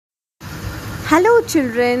Hello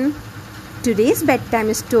children, today's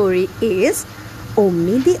bedtime story is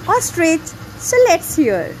Omni the Ostrich. So let's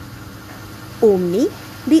hear. Omni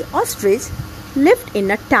the Ostrich lived in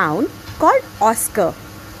a town called Oscar.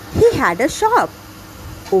 He had a shop.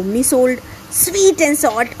 Omni sold sweet and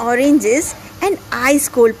sour oranges and ice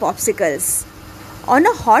cold popsicles. On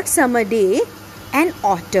a hot summer day, an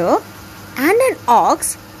otter and an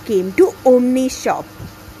ox came to Omni's shop.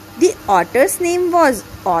 The otter's name was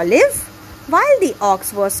Olive, while the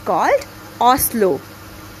ox was called Oslo.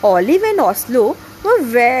 Olive and Oslo were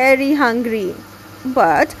very hungry,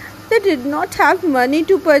 but they did not have money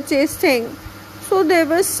to purchase things, so they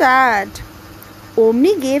were sad.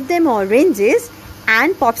 Omni gave them oranges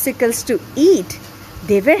and popsicles to eat.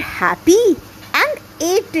 They were happy and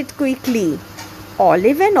ate it quickly.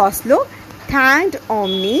 Olive and Oslo thanked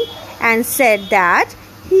Omni and said that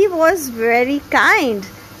he was very kind.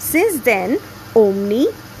 Since then, Omni,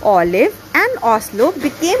 Olive and Oslo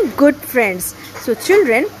became good friends. So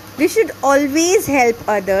children, we should always help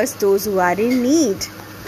others, those who are in need.